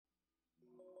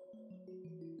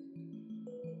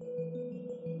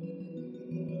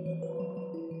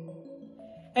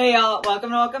Hey y'all,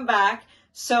 welcome and welcome back.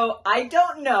 So I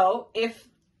don't know if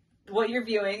what you're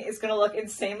viewing is going to look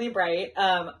insanely bright.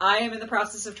 I am in the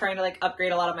process of trying to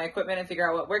upgrade a lot of my equipment and figure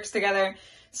out what works together.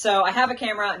 So I have a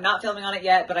camera, not filming on it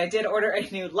yet, but I did order a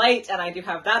new light and I do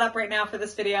have that up right now for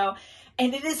this video.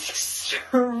 And it is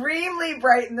extremely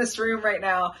bright in this room right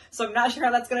now. So I'm not sure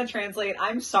how that's going to translate.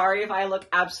 I'm sorry if I look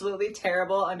absolutely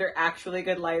terrible under actually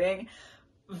good lighting.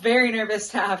 Very nervous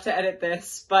to have to edit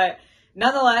this, but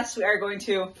nonetheless, we are going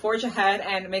to forge ahead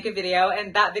and make a video,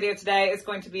 and that video today is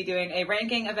going to be doing a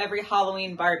ranking of every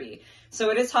Halloween Barbie. So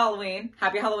it is Halloween.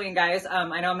 Happy Halloween, guys.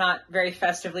 I know I'm not very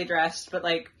festively dressed, but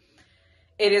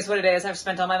it is what it is. I've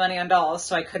spent all my money on dolls,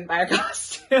 so I couldn't buy a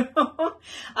costume. But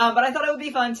I thought it would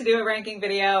be fun to do a ranking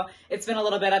video. It's been a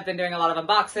little bit. I've been doing a lot of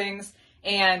unboxings.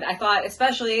 And I thought,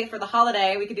 especially for the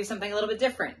holiday, we could do something a little bit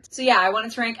different. So yeah, I wanted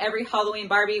to rank every Halloween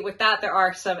Barbie. With that, there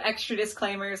are some extra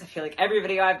disclaimers. I feel like every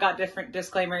video I've got different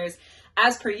disclaimers.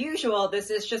 As per usual,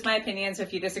 this is just my opinion, so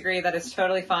if you disagree, that is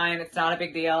totally fine. It's not a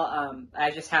big deal.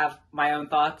 I just have my own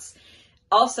thoughts.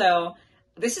 Also,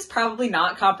 this is probably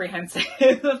not comprehensive.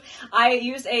 I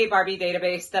used a Barbie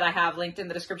database that I have linked in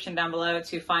the description down below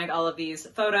to find all of these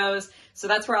photos. So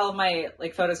that's where all of my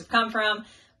photos have come from.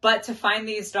 But to find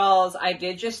these dolls, I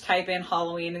did just type in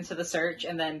Halloween into the search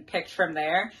and then picked from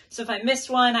there. So if I missed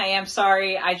one, I am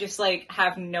sorry. I just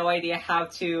have no idea how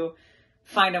to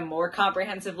find a more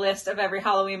comprehensive list of every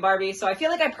Halloween Barbie. So I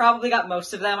feel like I probably got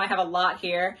most of them. I have a lot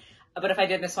here, but if I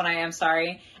did miss one, I am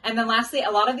sorry. And then lastly, a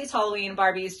lot of these Halloween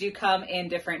Barbies do come in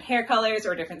different hair colors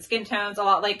or different skin tones, a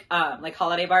lot like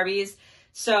holiday Barbies.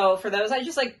 So for those, I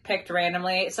just picked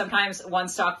randomly. Sometimes one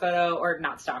stock photo, or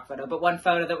not stock photo, but one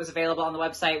photo that was available on the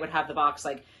website would have the box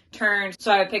turned.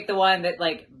 So I would pick the one that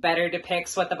better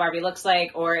depicts what the Barbie looks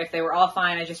like, or if they were all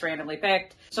fine, I just randomly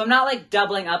picked. So I'm not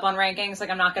doubling up on rankings.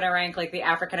 I'm not going to rank the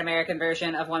African American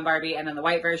version of one Barbie and then the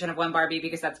white version of one Barbie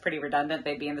because that's pretty redundant.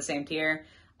 They'd be in the same tier.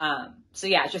 So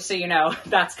yeah, just so you know,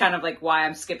 that's kind of why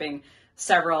I'm skipping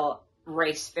several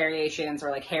race variations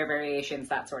or hair variations,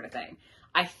 that sort of thing.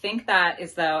 I think that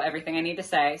is, though, everything I need to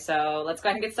say, so let's go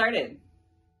ahead and get started.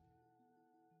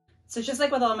 So just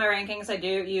like with all my rankings, I do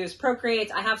use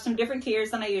Procreate. I have some different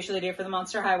tiers than I usually do for the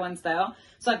Monster High ones, though.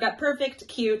 So I've got perfect,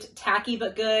 cute, tacky,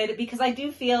 but good, because I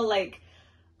do feel like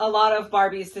a lot of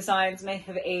Barbie's designs may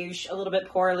have aged a little bit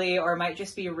poorly or might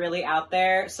just be really out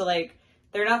there. So,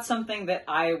 they're not something that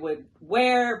I would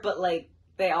wear, but,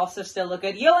 they also still look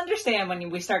good. You'll understand when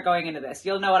we start going into this.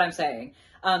 You'll know what I'm saying.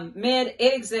 Mid,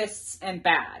 it exists, and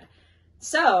bad.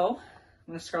 So, I'm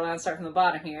going to scroll down and start from the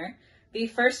bottom here. The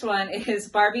first one is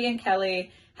Barbie and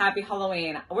Kelly, Happy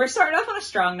Halloween. We're starting off on a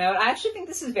strong note. I actually think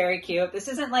this is very cute. This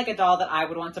isn't a doll that I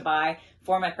would want to buy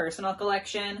for my personal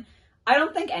collection. I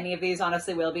don't think any of these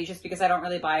honestly will be, just because I don't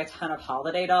really buy a ton of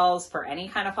holiday dolls for any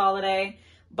kind of holiday.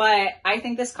 But I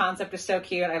think this concept is so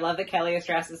cute. I love that Kelly is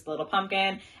dressed as the little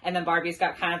pumpkin, and then Barbie's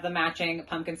got kind of the matching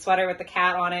pumpkin sweater with the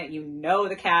cat on it. You know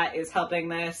the cat is helping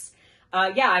this.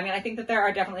 Yeah, I think that there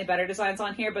are definitely better designs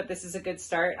on here, but this is a good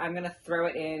start. I'm going to throw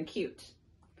it in cute.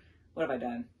 What have I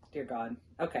done? Dear God.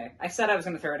 Okay, I said I was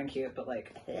going to throw it in cute, but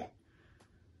there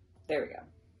we go.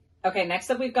 Okay, next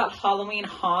up we've got Halloween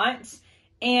Haunt,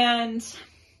 and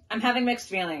I'm having mixed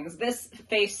feelings. This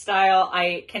face style,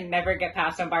 I can never get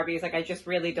past on Barbies. I just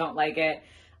really don't like it.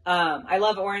 I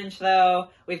love orange, though.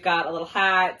 We've got a little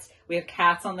hat. We have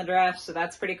cats on the dress, so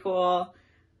that's pretty cool.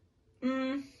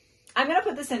 I'm going to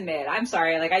put this in mid. I'm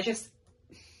sorry.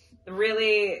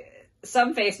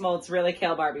 Some face molds really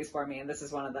kill Barbies for me, and this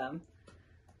is one of them.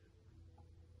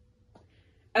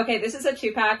 Okay, this is a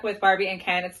 2-pack with Barbie and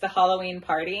Ken. It's the Halloween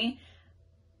Party.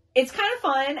 It's kind of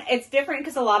fun. It's different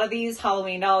because a lot of these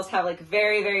Halloween dolls have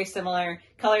very, very similar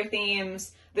color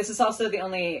themes. This is also the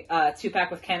only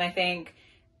 2-pack with Ken, I think.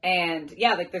 And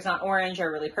yeah, there's not orange or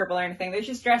really purple or anything. They're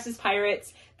just dressed as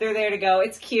pirates. They're there to go.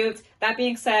 It's cute. That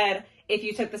being said, if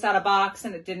you took this out of box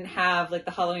and it didn't have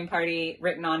the Halloween Party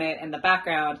written on it in the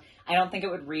background, I don't think it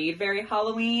would read very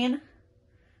Halloween.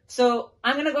 So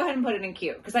I'm going to go ahead and put it in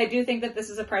cute because I do think that this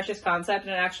is a precious concept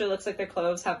and it actually looks like their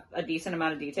clothes have a decent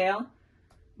amount of detail.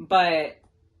 But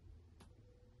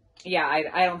yeah,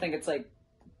 I don't think it's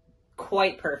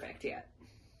quite perfect yet.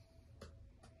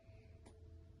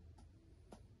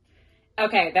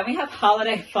 Okay, then we have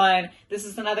Holiday Fun. This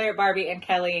is another Barbie and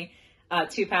Kelly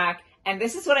 2-pack. And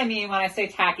this is what I mean when I say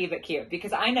tacky but cute.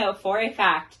 Because I know for a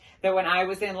fact that when I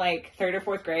was in 3rd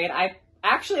or 4th grade, I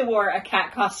actually wore a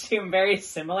cat costume very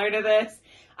similar to this.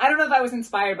 I don't know if I was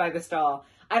inspired by this doll.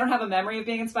 I don't have a memory of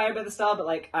being inspired by this doll, but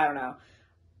I don't know.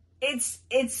 It's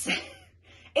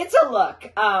a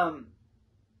look.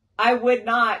 I would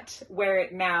not wear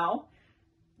it now.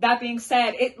 that being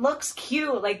said, it looks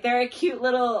cute. Like, they're a cute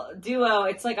little duo.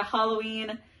 It's like a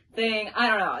Halloween thing. I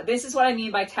don't know. This is what I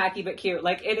mean by tacky but cute.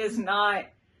 Like, it is not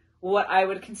what I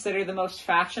would consider the most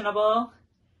fashionable,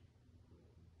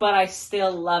 but I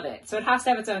still love it. So it has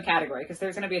to have its own category because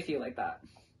there's going to be a few like that.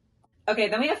 Okay,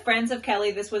 then we have Friends of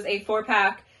Kelly. This was a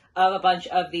 4-pack of a bunch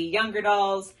of the younger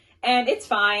dolls, and it's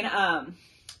fine. I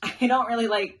don't really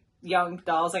like young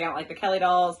dolls. Like, I don't like the Kelly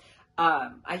dolls.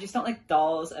 I just don't like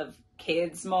dolls of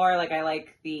kids more. Like, I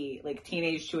like the like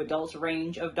teenage to adult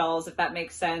range of dolls, if that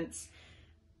makes sense.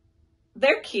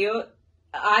 They're cute.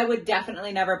 I would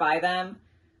definitely never buy them.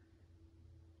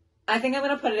 I think I'm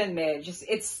gonna put it in mid. Just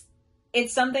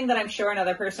it's something that I'm sure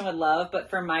another person would love, but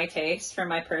for my taste, for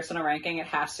my personal ranking, it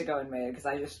has to go in mid because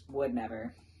I just would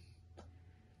never.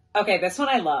 Okay, this one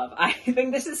I love. I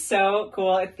think this is so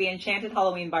cool. It's the Enchanted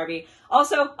Halloween Barbie.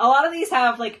 Also, a lot of these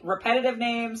have like repetitive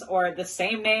names or the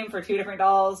same name for 2 different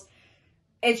dolls.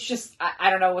 It's just, I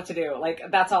don't know what to do. Like,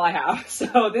 that's all I have.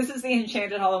 So this is the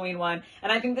Enchanted Halloween one.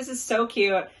 And I think this is so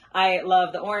cute. I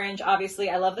love the orange, obviously.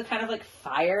 I love the kind of like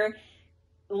fire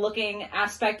looking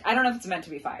aspect. I don't know if it's meant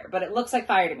to be fire, but it looks like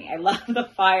fire to me. I love the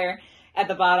fire at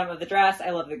the bottom of the dress.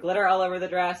 I love the glitter all over the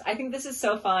dress. I think this is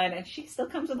so fun. And she still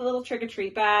comes with a little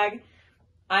trick-or-treat bag.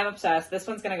 I'm obsessed. This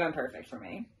one's going to go in perfect for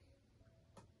me.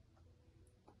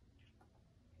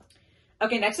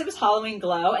 Okay, next up is Halloween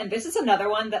Glow. And this is another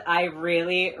one that I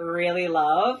really, really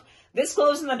love. This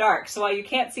glows in the dark. So while you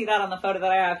can't see that on the photo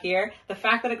that I have here, the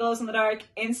fact that it glows in the dark,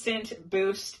 instant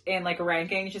boost in like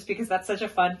rankings, just because that's such a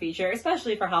fun feature,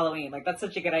 especially for Halloween. Like, that's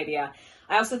such a good idea.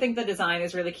 I also think the design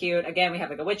is really cute. Again, we have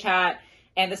like a witch hat,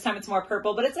 and this time it's more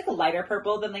purple, but it's like a lighter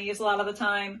purple than they use a lot of the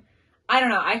time. I don't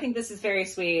know. I think this is very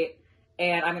sweet,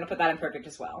 and I'm going to put that in perfect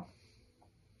as well.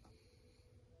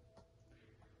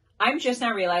 I'm just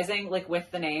now realizing, like,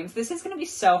 with the names, this is going to be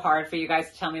so hard for you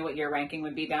guys to tell me what your ranking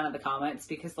would be down in the comments,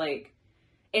 because, like,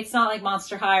 it's not like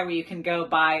Monster High where you can go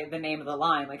by the name of the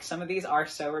line. Like, some of these are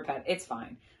so repetitive. It's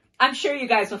fine. I'm sure you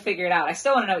guys will figure it out. I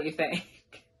still want to know what you think.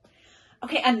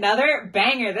 Okay, another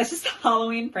banger. This is the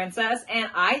Halloween Princess, and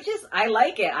I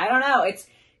like it. I don't know. It's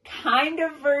kind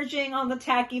of verging on the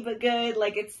tacky but good.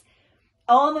 Like, it's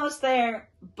almost there,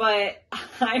 but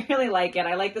I really like it.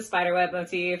 I like the spiderweb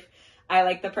motif. I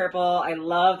like the purple. I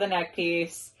love the neck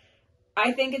piece.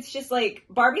 I think it's just like,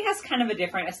 Barbie has kind of a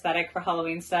different aesthetic for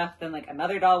Halloween stuff than like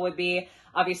another doll would be.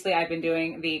 Obviously, I've been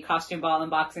doing the costume ball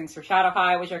unboxings for Shadow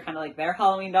High, which are kind of like their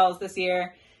Halloween dolls this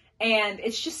year. And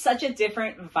it's just such a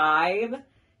different vibe.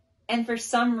 And for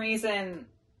some reason,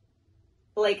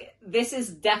 like, this is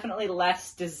definitely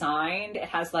less designed. It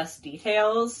has less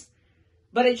details.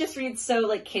 But it just reads so,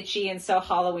 like, kitschy and so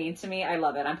Halloween to me. I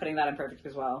love it. I'm putting that in perfect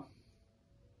as well.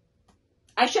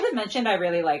 I should have mentioned I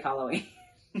really like Halloween.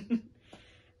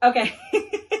 Okay.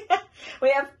 We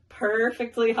have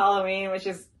Perfectly Halloween, which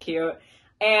is cute.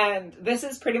 And this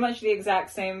is pretty much the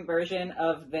exact same version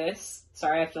of this.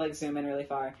 Sorry, I have to, like, zoom in really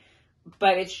far.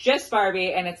 But it's just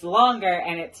Barbie, and it's longer,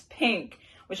 and it's pink,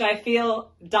 which I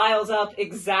feel dials up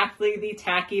exactly the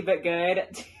tacky but good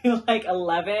to, like,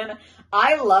 11.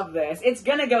 I love this. It's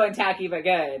gonna go in tacky but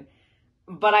good,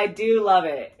 but I do love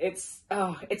it. It's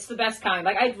the best kind.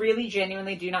 Like, I really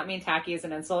genuinely do not mean tacky as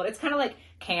an insult. It's kind of like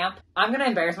camp. I'm gonna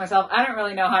embarrass myself. I don't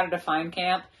really know how to define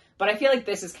camp, but I feel like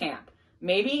this is camp.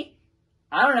 Maybe,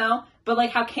 I don't know, but like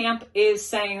how camp is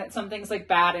saying that something's like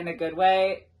bad in a good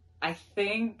way. I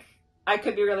think I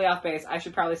could be really off base. I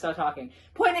should probably stop talking.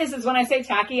 Point is when I say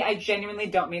tacky, I genuinely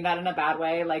don't mean that in a bad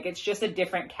way. Like, it's just a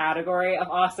different category of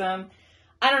awesome.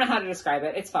 I don't know how to describe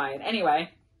it. It's fine.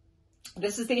 Anyway,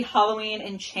 this is the Halloween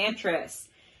Enchantress.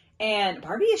 And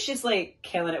Barbie is just, like,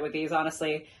 killing it with these,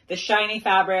 honestly. The shiny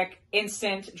fabric,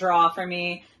 instant draw for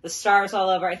me. The stars all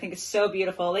over, I think is so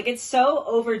beautiful. Like, it's so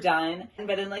overdone,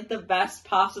 but in, like, the best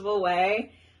possible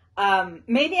way.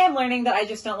 Maybe I'm learning that I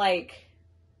just don't like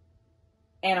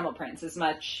animal prints as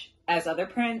much as other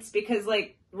prints, because,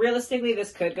 like, realistically,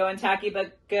 this could go in tacky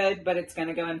but good, but it's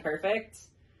gonna go in perfect.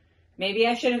 Maybe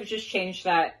I should have just changed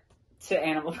that to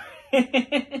animal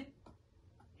print.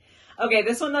 Okay,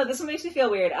 this one makes me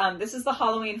feel weird. This is the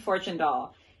Halloween Fortune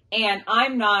doll, and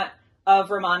I'm not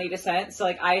of Romani descent, so,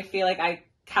 like, I feel like I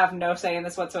have no say in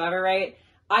this whatsoever, right?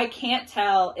 I can't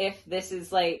tell if this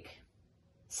is, like,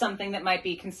 something that might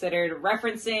be considered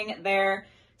referencing their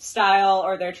style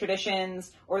or their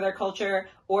traditions or their culture,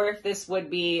 or if this would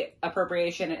be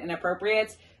appropriation and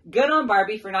inappropriate. Good on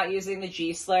Barbie for not using the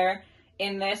G slur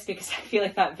in this, because I feel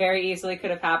like that very easily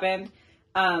could have happened.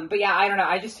 But yeah, I don't know.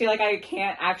 I just feel like I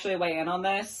can't actually weigh in on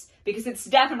this, because it's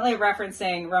definitely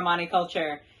referencing Romani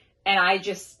culture, and I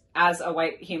just, as a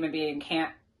white human being,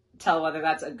 can't tell whether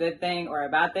that's a good thing or a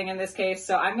bad thing in this case.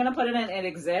 So I'm going to put it in it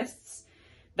exists.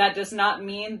 That does not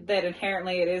mean that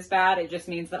inherently it is bad. It just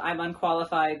means that I'm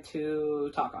unqualified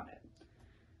to talk on it.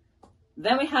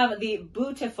 Then we have the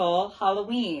Beautiful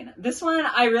Halloween. This one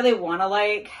I really want to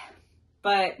like,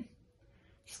 but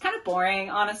she's kind of boring,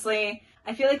 honestly.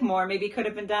 I feel like more maybe could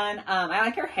have been done. I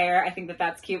like her hair. I think that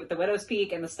that's cute with the widow's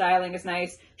peak, and the styling is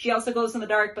nice. She also glows in the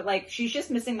dark, but like she's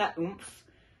just missing that oomph.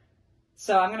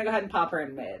 So I'm going to go ahead and pop her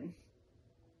in mid.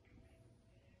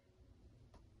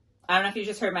 I don't know if you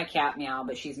just heard my cat meow,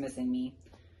 but she's missing me.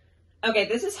 Okay,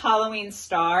 this is Halloween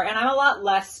Star, and I'm a lot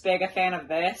less big a fan of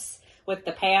this with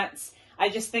the pants. I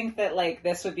just think that like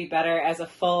this would be better as a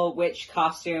full witch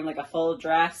costume, like a full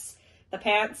dress. The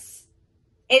pants,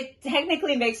 it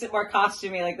technically makes it more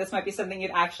costumey. Like this might be something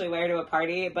you'd actually wear to a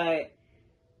party, but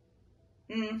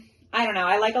I don't know.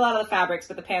 I like a lot of the fabrics,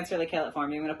 but the pants really kill it for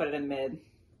me. I'm going to put it in mid.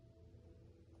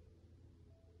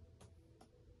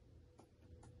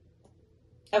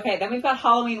 Okay, then we've got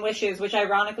Halloween Wishes, which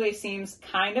ironically seems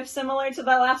kind of similar to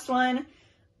that last one.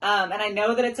 And I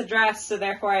know that it's a dress, so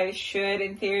therefore I should,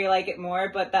 in theory, like it more.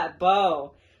 But that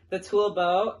bow, the tulle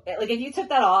bow, like if you took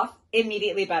that off,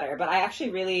 immediately better. But I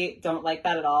actually really don't like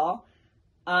that at all.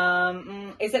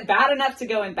 Is it bad enough to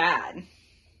go in bad?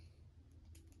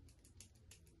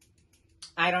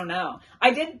 I don't know.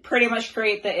 I did pretty much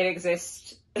create the It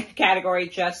Exists category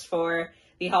just for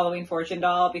the Halloween Fortune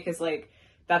doll because, like,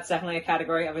 that's definitely a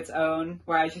category of its own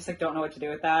where I just, like, don't know what to do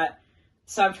with that.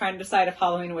 So I'm trying to decide if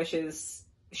Halloween Wishes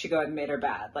should go in mid or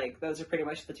bad. Like, those are pretty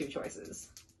much the two choices.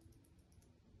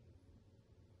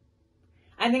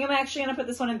 I think I'm actually going to put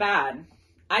this one in bad.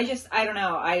 I don't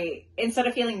know. Instead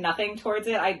of feeling nothing towards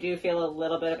it, I do feel a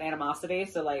little bit of animosity.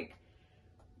 So, like,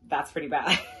 that's pretty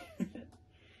bad.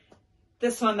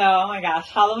 This one, though, oh my gosh.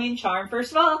 Halloween Charm.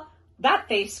 First of all, that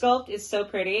face sculpt is so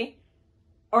pretty.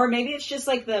 Or maybe it's just,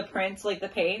 like, the print, like, the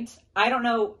paint. I don't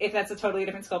know if that's a totally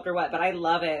different sculpt or what, but I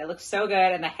love it. It looks so good.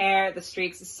 And the hair, the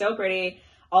streaks is so pretty.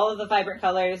 All of the vibrant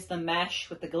colors, the mesh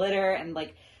with the glitter, and,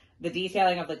 like, the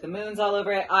detailing of, like, the moons all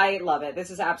over it. I love it. This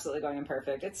is absolutely going in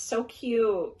perfect. It's so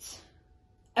cute.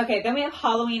 Okay, then we have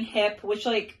Halloween Hip, which,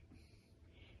 like,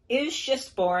 is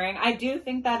just boring. I do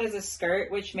think that is a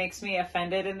skirt, which makes me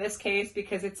offended in this case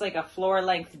because it's, like, a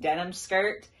floor-length denim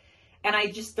skirt. And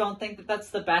I just don't think that that's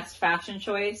the best fashion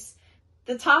choice.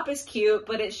 The top is cute,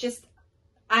 but it's just,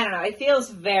 I don't know. It feels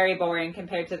very boring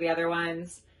compared to the other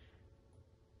ones.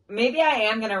 Maybe I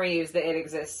am going to reuse the It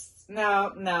Exists.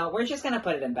 No, we're just going to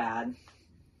put it in bad.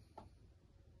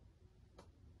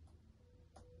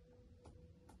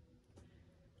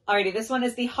 Alrighty, this one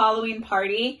is the Halloween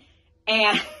Party.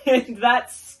 And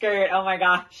that skirt, oh my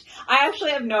gosh. I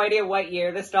actually have no idea what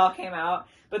year this doll came out,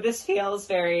 but this feels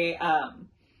very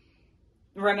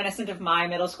reminiscent of my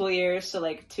middle school years, so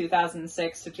like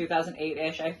 2006 to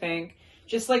 2008-ish, I think.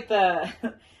 Just like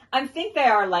I think they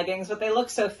are leggings, but they look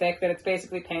so thick that it's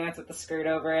basically pants with the skirt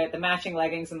over it, the matching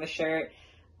leggings and the shirt.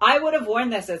 I would have worn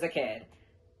this as a kid.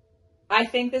 I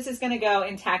think this is going to go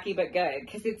in tacky but good,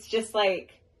 because it's just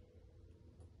like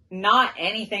not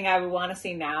anything I would want to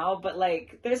see now, but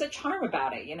like there's a charm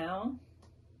about it, you know?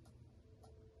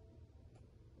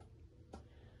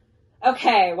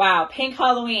 Okay, wow, Pink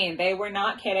Halloween. They were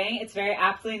not kidding. It's very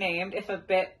aptly named, if a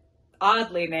bit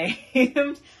oddly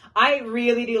named. I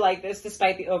really do like this,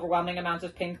 despite the overwhelming amount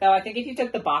of pink, though. I think if you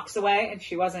took the box away and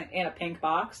she wasn't in a pink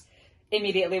box,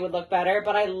 immediately would look better.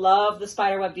 But I love the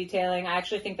spiderweb detailing. I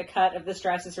actually think the cut of this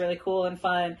dress is really cool and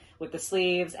fun with the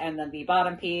sleeves and then the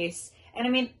bottom piece. And I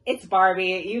mean, it's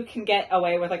Barbie. You can get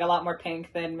away with like a lot more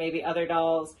pink than maybe other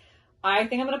dolls. I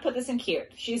think I'm going to put this in cute.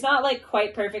 She's not like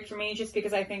quite perfect for me just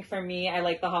because I think for me, I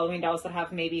like the Halloween dolls that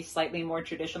have maybe slightly more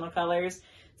traditional colors.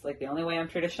 It's like the only way I'm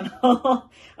traditional,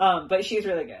 but she's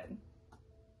really good.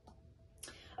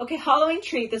 Okay, Halloween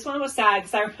Treat. This one was sad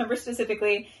because I remember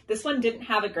specifically this one didn't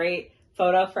have a great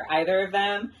photo for either of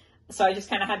them. So I just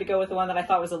kind of had to go with the one that I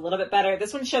thought was a little bit better.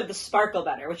 This one showed the sparkle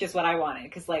better, which is what I wanted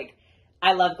because like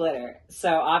I love glitter.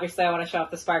 So obviously I want to show off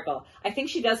the sparkle. I think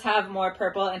she does have more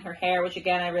purple in her hair, which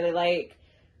again, I really like.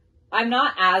 I'm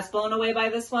not as blown away by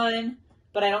this one,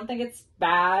 but I don't think it's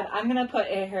bad. I'm going to put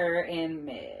her in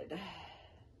mid.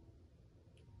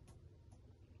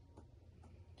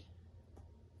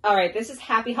 All right, this is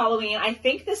Happy Halloween. I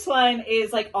think this one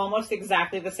is like almost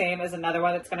exactly the same as another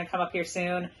one that's going to come up here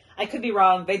soon. I could be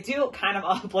wrong. They do kind of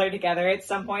all blur together at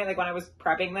some point. Like when I was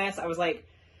prepping this, I was like,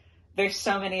 there's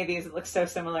so many of these that look so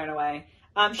similar in a way.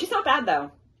 She's not bad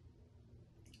though.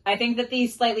 I think that the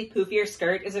slightly poofier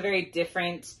skirt is a very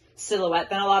different silhouette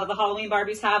than a lot of the Halloween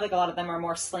Barbies have. Like a lot of them are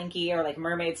more slinky or like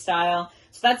mermaid style.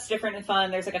 So that's different and fun.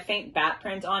 There's like a faint bat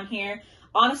print on here.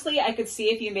 Honestly, I could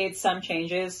see if you made some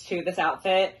changes to this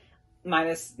outfit,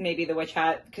 minus maybe the witch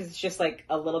hat, because it's just like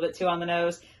a little bit too on the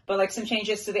nose. But like some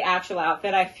changes to the actual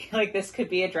outfit, I feel like this could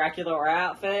be a Dracula Aura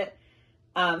outfit.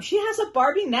 She has a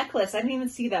Barbie necklace. I didn't even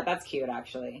see that. That's cute,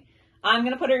 actually. I'm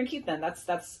gonna put her in cute then.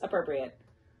 That's appropriate.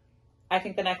 I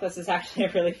think the necklace is actually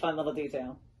a really fun little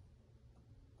detail.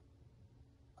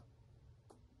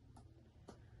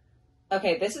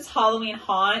 Okay, this is Halloween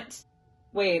Haunt.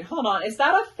 Wait, hold on. Is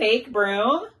that a fake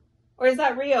broom? Or is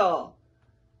that real?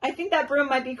 I think that broom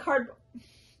might be cardboard.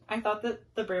 I thought that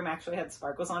the broom actually had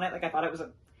sparkles on it. Like, I thought it was a...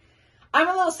 I'm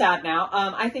a little sad now.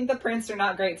 I think the prints are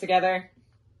not great together.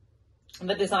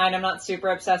 The design I'm not super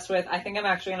obsessed with. I think I'm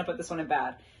actually going to put this one in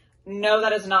bad. No,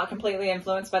 that is not completely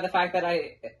influenced by the fact that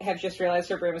I have just realized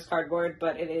her broom is cardboard,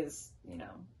 but it is, you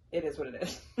know, it is what it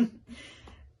is.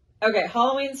 Okay,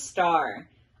 Halloween Star.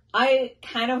 I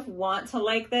kind of want to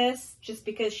like this just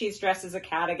because she's dressed as a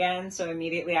cat again, so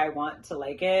immediately I want to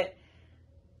like it.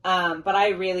 But I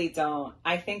really don't.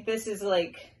 I think this is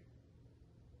like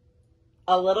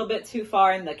a little bit too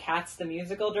far in the Cats the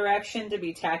Musical direction to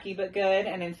be tacky but good,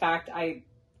 and in fact, I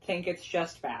think it's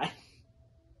just bad.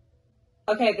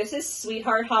 Okay, this is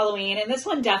Sweetheart Halloween, and this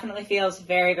one definitely feels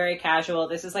very, very casual.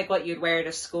 This is like what you'd wear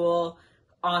to school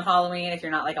on Halloween if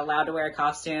you're not like allowed to wear a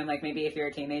costume, like maybe if you're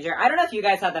a teenager. I don't know if you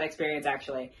guys had that experience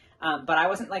actually, but I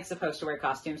wasn't like supposed to wear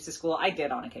costumes to school. I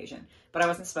did on occasion, but I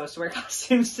wasn't supposed to wear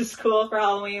costumes to school for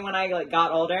Halloween when I like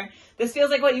got older. This feels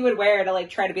like what you would wear to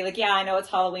like try to be like, yeah, I know it's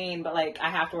Halloween, but like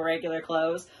I have to wear regular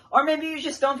clothes. Or maybe you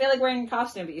just don't feel like wearing a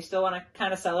costume, but you still want to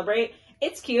kind of celebrate.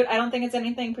 It's cute. I don't think it's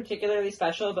anything particularly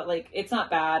special, but like it's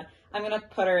not bad. I'm gonna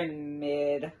put her in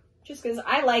mid. Just because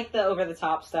I like the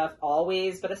over-the-top stuff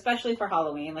always, but especially for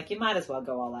Halloween, like, you might as well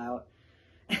go all out.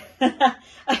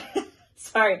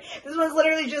 Sorry. This one's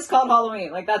literally just called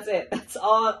Halloween. Like, that's it. That's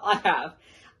all I have.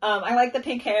 I like the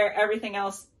pink hair. Everything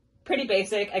else, pretty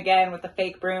basic. Again, with the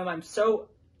fake broom. I'm so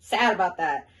sad about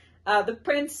that. The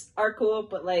prints are cool,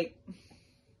 but, like,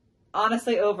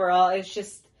 honestly, overall, it's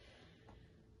just...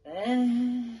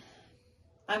 I'm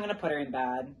going to put her in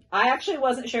bad. I actually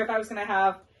wasn't sure if I was going to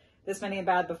have this many in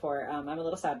bad before. I'm a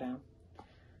little sad now.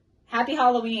 Happy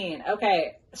Halloween.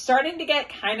 Okay, starting to get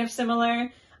kind of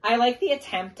similar. I like the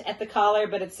attempt at the collar,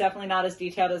 but it's definitely not as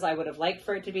detailed as I would have liked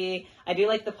for it to be. I do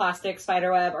like the plastic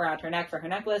spiderweb around her neck for her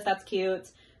necklace. That's cute.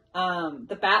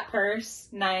 The bat purse,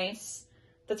 nice.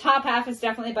 The top half is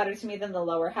definitely better to me than the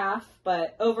lower half,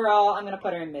 but overall, I'm going to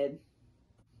put her in mid.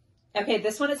 Okay,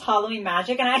 this one is Halloween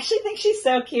Magic, and I actually think she's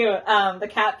so cute. The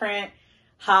cat print.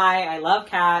 Hi, I love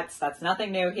cats. That's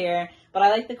nothing new here. But I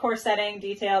like the corsetting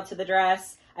detail to the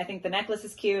dress. I think the necklace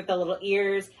is cute, the little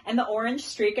ears, and the orange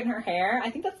streak in her hair. I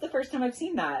think that's the first time I've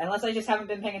seen that, unless I just haven't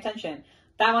been paying attention.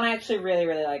 That one I actually really,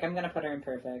 really like. I'm going to put her in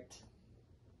perfect.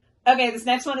 Okay, this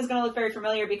next one is going to look very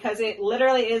familiar because it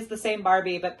literally is the same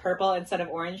Barbie, but purple instead of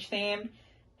orange themed.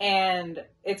 And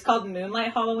it's called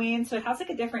Moonlight Halloween, so it has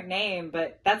like a different name,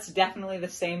 but that's definitely the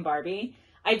same Barbie.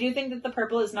 I do think that the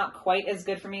purple is not quite as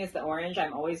good for me as the orange.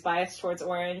 I'm always biased towards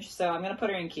orange, so I'm going to put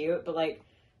her in cute, but like,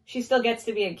 she still gets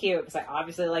to be in cute because I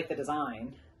obviously like the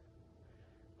design.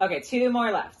 Okay, 2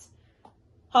 more left.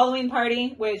 Halloween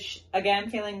Party, which, again,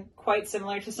 feeling quite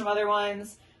similar to some other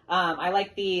ones. I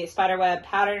like the spiderweb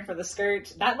pattern for the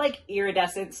skirt. That, like,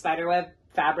 iridescent spiderweb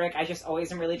fabric I just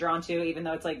always am really drawn to, even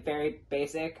though it's, like, very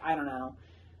basic. I don't know.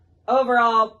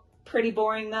 Overall, pretty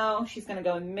boring, though. She's going to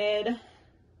go in mid.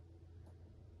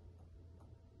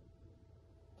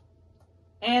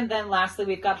 And then lastly,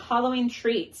 we've got Halloween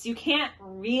Treats. You can't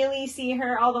really see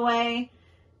her all the way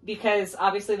because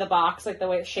obviously the box, like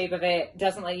the shape of it,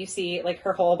 doesn't let you see like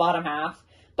her whole bottom half.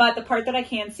 But the part that I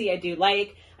can see, I do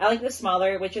like. I like the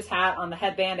smaller witch's hat on the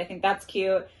headband. I think that's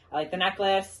cute. I like the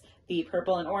necklace, the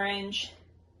purple and orange.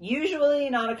 Usually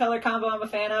not a color combo I'm a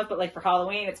fan of, but like for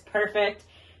Halloween, it's perfect.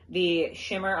 The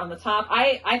shimmer on the top.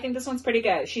 I think this one's pretty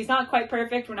good. She's not quite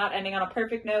perfect. We're not ending on a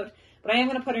perfect note, but I am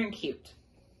going to put her in cute.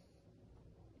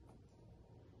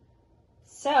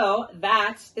 So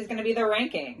that is going to be the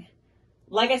ranking.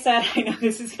 Like I said, I know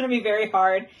this is going to be very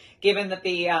hard given that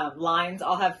the lines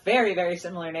all have very, very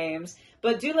similar names.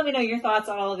 But do let me know your thoughts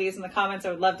on all of these in the comments. I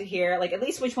would love to hear, like, at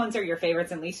least which ones are your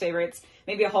favorites and least favorites.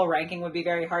 Maybe a whole ranking would be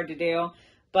very hard to do.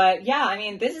 But yeah, I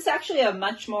mean, this is actually a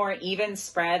much more even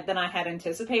spread than I had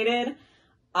anticipated.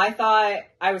 I thought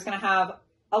I was going to have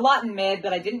a lot in mid,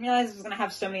 but I didn't realize I was going to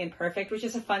have so many in perfect, which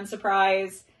is a fun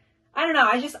surprise. I don't know,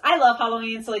 I love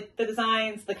Halloween, so like the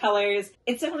designs, the colors,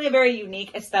 it's definitely a very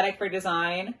unique aesthetic for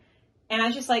design, and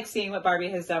I just like seeing what Barbie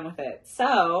has done with it.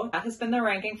 So that has been the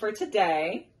ranking for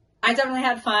today. I definitely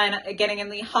had fun getting in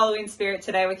the Halloween spirit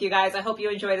today with you guys. I hope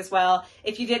you enjoyed as well.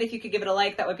 If you did, if you could give it a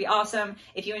like, that would be awesome.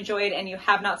 If you enjoyed and you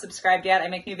have not subscribed yet, I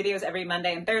make new videos every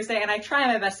Monday and Thursday, and I try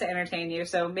my best to entertain you,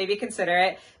 so maybe consider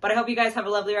it. But I hope you guys have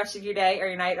a lovely rest of your day or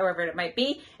your night or wherever it might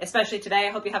be, especially today.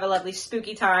 I hope you have a lovely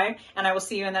spooky time, and I will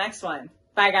see you in the next one.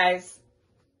 Bye, guys.